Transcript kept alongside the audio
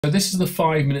So this is the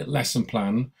 5-minute lesson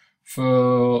plan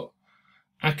for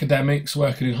academics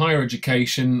working in higher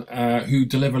education who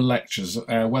deliver lectures,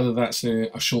 whether that's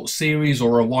a short series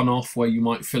or a one-off where you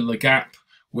might fill the gap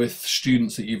with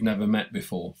students that you've never met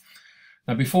before.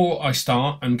 Now, before I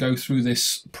start and go through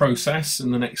this process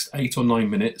in the next 8 or 9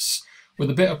 minutes, with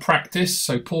a bit of practice,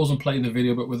 so pause and play the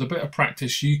video, but with a bit of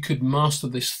practice you could master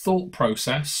this thought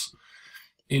process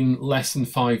in less than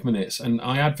 5 minutes. And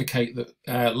I advocate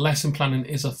that lesson planning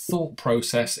is a thought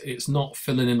process. It's not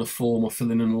filling in a form or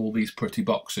filling in all these pretty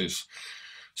boxes.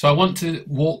 So I want to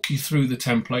walk you through the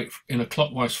template in a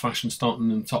clockwise fashion,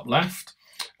 starting in the top left,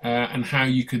 and how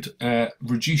you could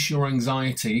reduce your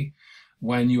anxiety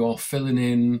when you are filling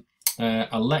in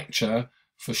a lecture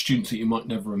for students that you might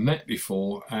never have met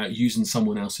before using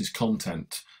someone else's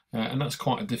content. And that's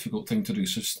quite a difficult thing to do.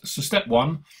 So step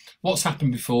one, what's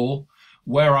happened before?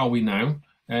 Where are we now?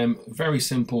 Very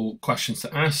simple questions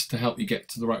to ask to help you get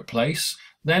to the right place.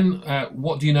 Then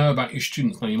what do you know about your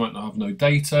students? Now, you might not have no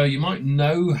data. You might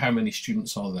know how many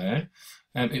students are there.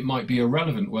 It might be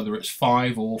irrelevant whether it's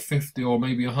 5 or 50 or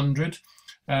maybe 100.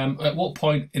 At what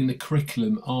point in the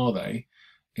curriculum are they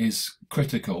is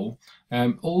critical.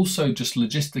 Also, just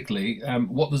logistically,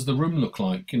 what does the room look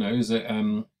like? You know, is it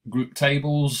group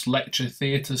tables, lecture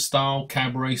theatre style,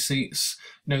 cabaret seats?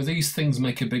 You know, these things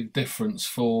make a big difference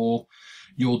for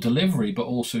your delivery, but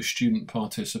also student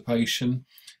participation.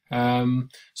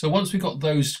 So once we've got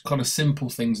those kind of simple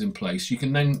things in place, you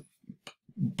can then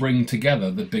bring together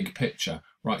the big picture.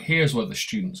 Right, here's where the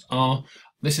students are.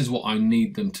 This is what I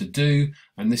need them to do,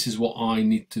 and this is what I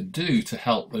need to do to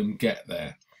help them get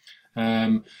there.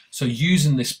 So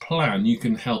using this plan, you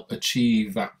can help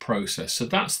achieve that process. So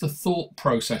that's the thought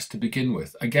process to begin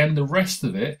with. Again, the rest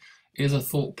of it is a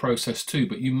thought process too,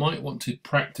 but you might want to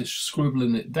practice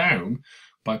scribbling it down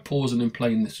by pausing and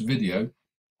playing this video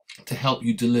to help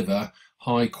you deliver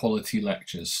high quality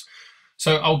lectures.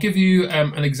 So I'll give you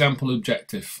an example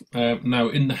objective now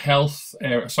in the health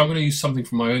area. So I'm going to use something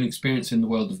from my own experience in the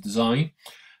world of design.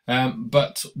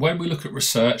 But when we look at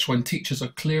research, when teachers are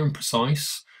clear and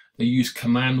precise, they use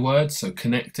command words, so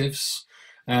connectives,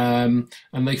 and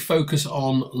they focus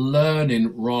on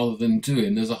learning rather than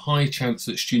doing, there's a high chance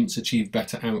that students achieve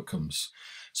better outcomes.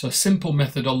 So a simple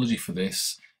methodology for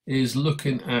this is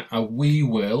looking at a we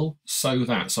will, so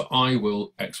that, so I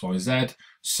will X, Y, Z,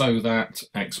 so that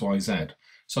X, Y, Z.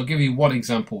 So I'll give you one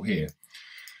example here.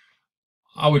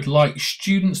 I would like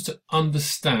students to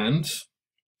understand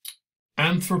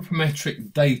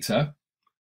anthropometric data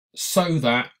so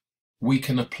that we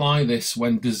can apply this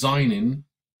when designing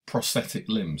prosthetic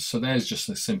limbs. So there's just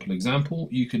a simple example.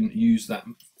 You can use that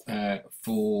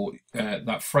for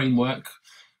that framework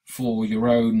for your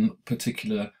own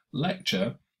particular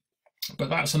lecture. But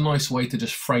that's a nice way to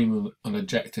just frame an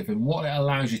objective, and what it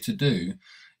allows you to do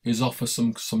is offer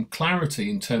some clarity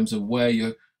in terms of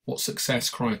what success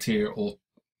criteria or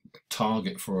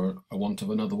target, for a want of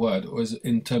another word, or is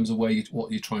in terms of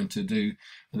what you're trying to do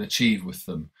and achieve with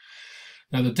them.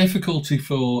 Now, the difficulty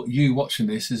for you watching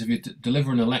this is if you're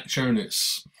delivering a lecture and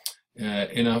it's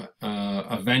in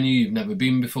a venue you've never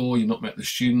been before, you've not met the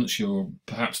students, you're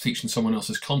perhaps teaching someone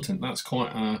else's content. That's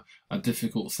quite a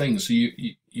difficult thing. So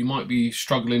you might be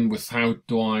struggling with how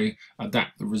do I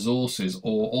adapt the resources,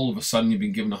 or all of a sudden you've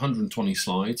been given 120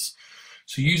 slides.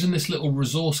 So using this little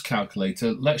resource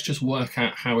calculator, let's just work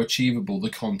out how achievable the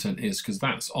content is, because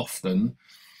that's often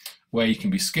where you can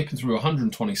be skipping through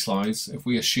 120 slides. If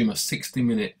we assume a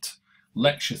 60-minute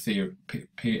lecture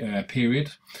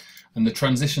period, and the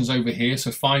transitions over here,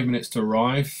 so 5 minutes to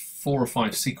arrive, 4 or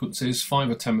 5 sequences, 5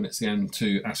 or 10 minutes at the end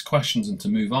to ask questions and to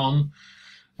move on.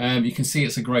 You can see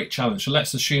it's a great challenge. So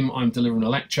let's assume I'm delivering a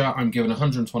lecture, I'm given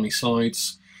 120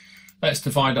 slides. Let's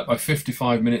divide up by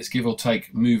 55 minutes, give or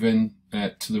take, moving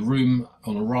to the room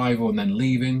on arrival and then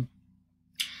leaving.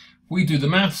 We do the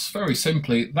maths very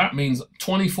simply. That means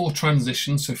 24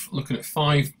 transitions, so looking at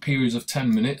 5 periods of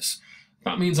 10 minutes.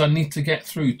 That means I need to get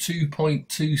through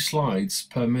 2.2 slides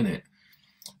per minute.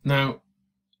 Now,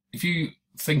 if you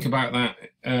think about that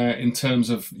in terms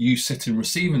of you sitting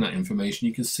receiving that information,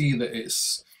 you can see that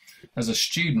it's, as a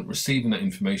student receiving that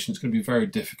information, it's going to be very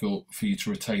difficult for you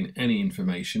to retain any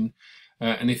information.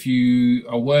 And if you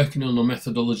are working on a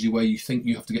methodology where you think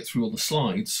you have to get through all the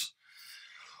slides,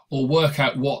 or work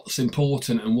out what's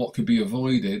important and what could be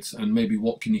avoided, and maybe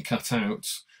what can you cut out,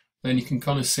 then you can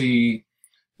kind of see,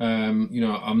 you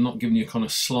know, I'm not giving you a kind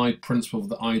of slide principle of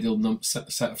the ideal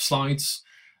set of slides,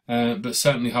 but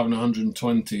certainly having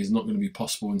 120 is not going to be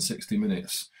possible in 60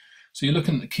 minutes. So you're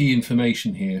looking at the key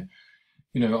information here.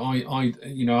 You know,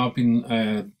 I've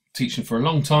been teaching for a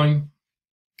long time.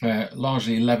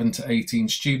 largely 11 to 18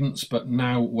 students, but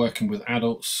now working with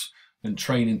adults and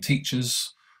training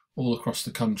teachers all across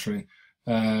the country.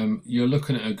 You're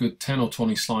looking at a good 10 or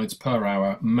 20 slides per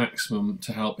hour maximum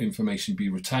to help information be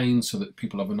retained so that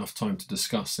people have enough time to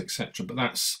discuss, etc. But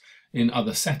that's in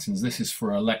other settings. This is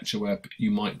for a lecture where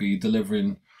you might be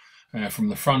delivering from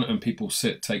the front and people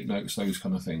sit, take notes, those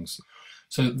kind of things.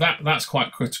 So that's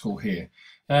quite critical here.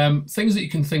 Things that you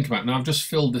can think about. Now, I've just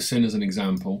filled this in as an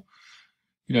example.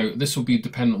 This will be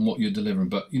dependent on what you're delivering,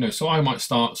 but so I might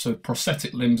start, so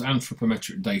prosthetic limbs,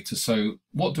 anthropometric data. So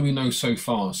what do we know so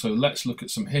far? So let's look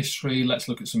at some history, let's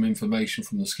look at some information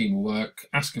from the scheme of work,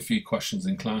 ask a few questions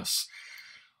in class.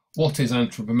 What is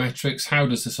anthropometrics? How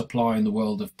does this apply in the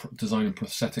world of designing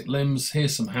prosthetic limbs?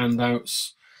 Here's some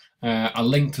handouts. A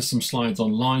link to some slides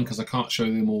online because I can't show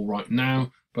them all right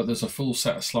now, but there's a full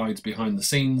set of slides behind the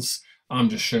scenes. I'm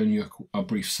just showing you a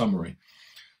brief summary.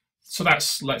 So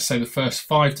that's, let's say, the first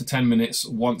 5 to 10 minutes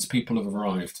once people have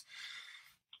arrived.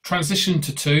 Transition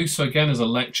to 2. So again, as a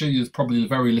lecture, there's probably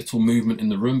very little movement in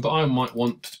the room, but I might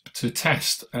want to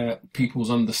test people's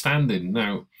understanding.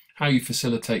 Now, how you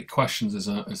facilitate questions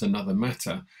is another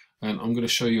matter. And I'm going to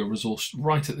show you a resource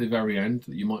right at the very end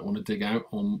that you might want to dig out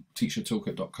on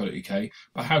teachertoolkit.co.uk.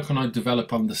 But how can I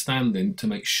develop understanding to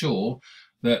make sure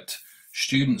that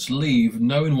students leave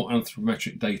knowing what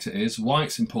anthropometric data is, why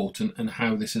it's important, and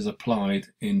how this is applied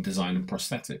in design and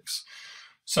prosthetics?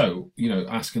 So,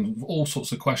 asking all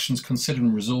sorts of questions,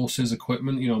 considering resources,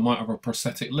 equipment. I might have a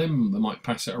prosthetic limb, they might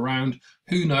pass it around,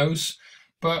 who knows?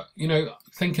 But,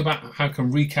 think about how I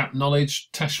can recap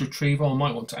knowledge, test retrieval. I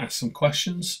might want to ask some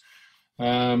questions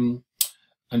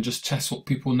and just test what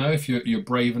people know if you're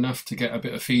brave enough to get a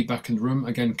bit of feedback in the room.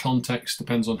 Again, context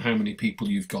depends on how many people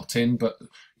you've got in, but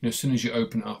as soon as you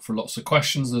open it up for lots of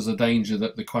questions, there's a danger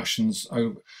that the questions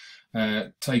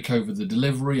take over the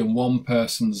delivery, and one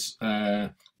person's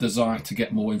desire to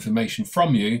get more information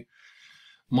from you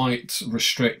might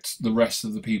restrict the rest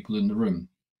of the people in the room.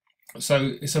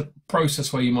 So it's a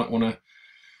process where you might want to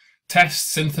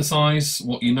test, synthesize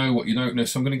what you know, what you don't know.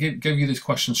 So I'm going to give you these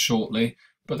questions shortly,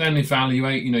 but then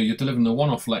evaluate. You're delivering a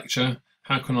one-off lecture.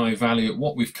 How can I evaluate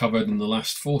what we've covered in the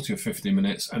last 40 or 50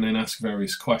 minutes, and then ask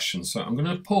various questions? So I'm going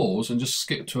to pause and just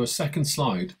skip to a second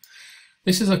slide.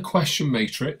 This is a question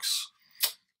matrix,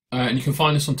 and you can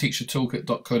find this on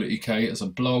teachertoolkit.co.uk as a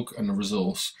blog and a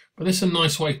resource. But this is a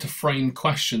nice way to frame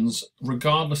questions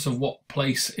regardless of what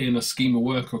place in a scheme of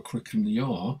work or curriculum you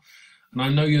are. And I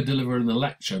know you're delivering a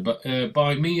lecture, but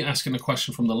by me asking a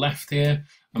question from the left here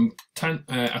and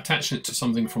attaching it to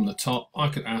something from the top, I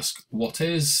could ask what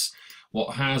is,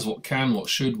 what has, what can, what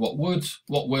should, what would,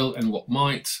 what will, and what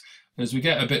might. As we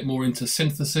get a bit more into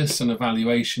synthesis and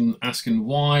evaluation, asking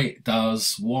why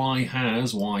does, why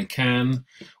has, why can,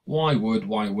 why would,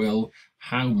 why will,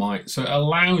 how might. So it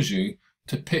allows you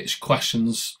to pitch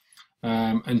questions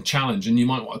and challenge, and you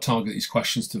might want to target these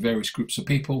questions to various groups of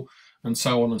people, and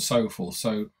so on and so forth.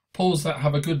 So pause that,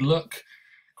 have a good look,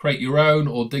 create your own,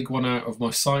 or dig one out of my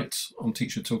site on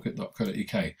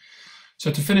teachertoolkit.co.uk.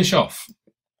 So to finish off,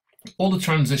 all the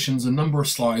transitions, a number of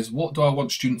slides, what do I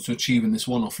want students to achieve in this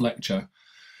one-off lecture?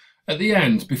 At the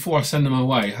end, before I send them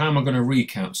away, how am I going to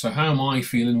recap? So how am I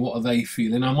feeling? What are they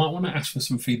feeling? I might want to ask for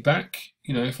some feedback,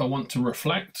 if I want to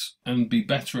reflect and be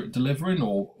better at delivering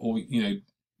or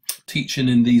teaching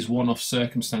in these one-off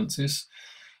circumstances.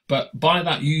 But by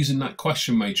that, using that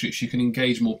question matrix, you can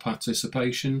engage more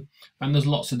participation, and there's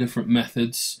lots of different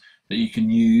methods that you can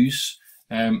use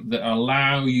that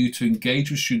allow you to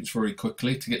engage with students very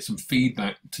quickly, to get some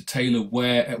feedback, to tailor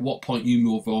at what point you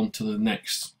move on to the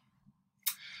next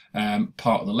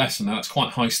part of the lesson. Now that's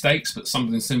quite high stakes, but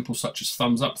something simple such as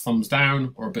thumbs up, thumbs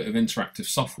down, or a bit of interactive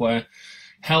software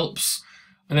helps.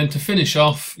 And then to finish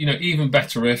off, even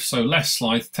better if, so less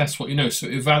slides, test what you know. So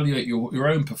evaluate your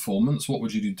own performance. What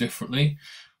would you do differently?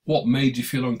 What made you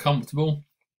feel uncomfortable?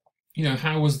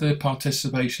 How was the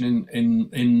participation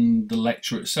in the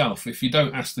lecture itself? If you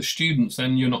don't ask the students,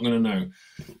 then you're not going to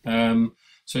know.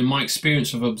 So in my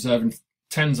experience of observing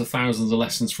tens of thousands of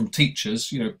lessons from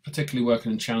teachers, particularly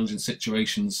working in challenging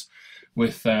situations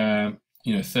with 30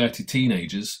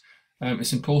 teenagers,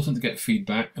 it's important to get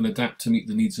feedback and adapt to meet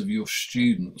the needs of your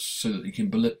students so that you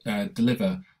can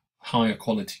deliver higher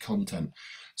quality content.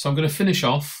 So I'm going to finish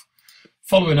off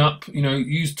following up,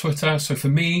 use Twitter. So for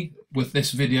me, with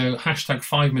this video, hashtag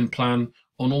 5min plan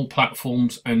on all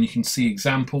platforms, and you can see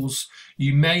examples.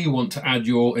 You may want to add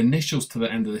your initials to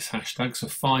the end of this hashtag, so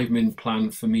 5min plan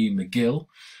for me, McGill,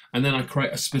 and then I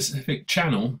create a specific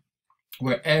channel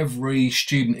where every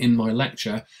student in my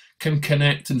lecture can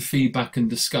connect and feedback and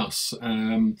discuss.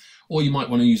 Or you might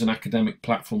want to use an academic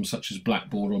platform such as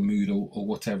Blackboard or Moodle or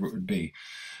whatever it would be.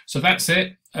 So that's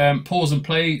it. Pause and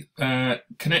play.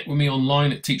 Connect with me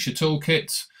online at Teacher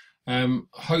Toolkit.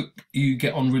 Hope you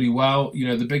get on really well. You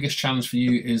know, the biggest challenge for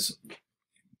you is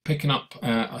picking up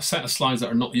a set of slides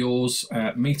that are not yours,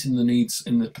 meeting the needs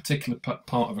in the particular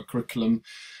part of a curriculum.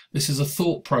 This is a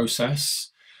thought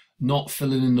process, not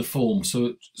filling in the form.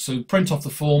 So print off the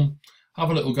form, have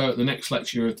a little go at the next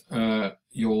lecture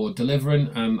you're delivering,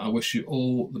 and I wish you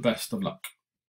all the best of luck.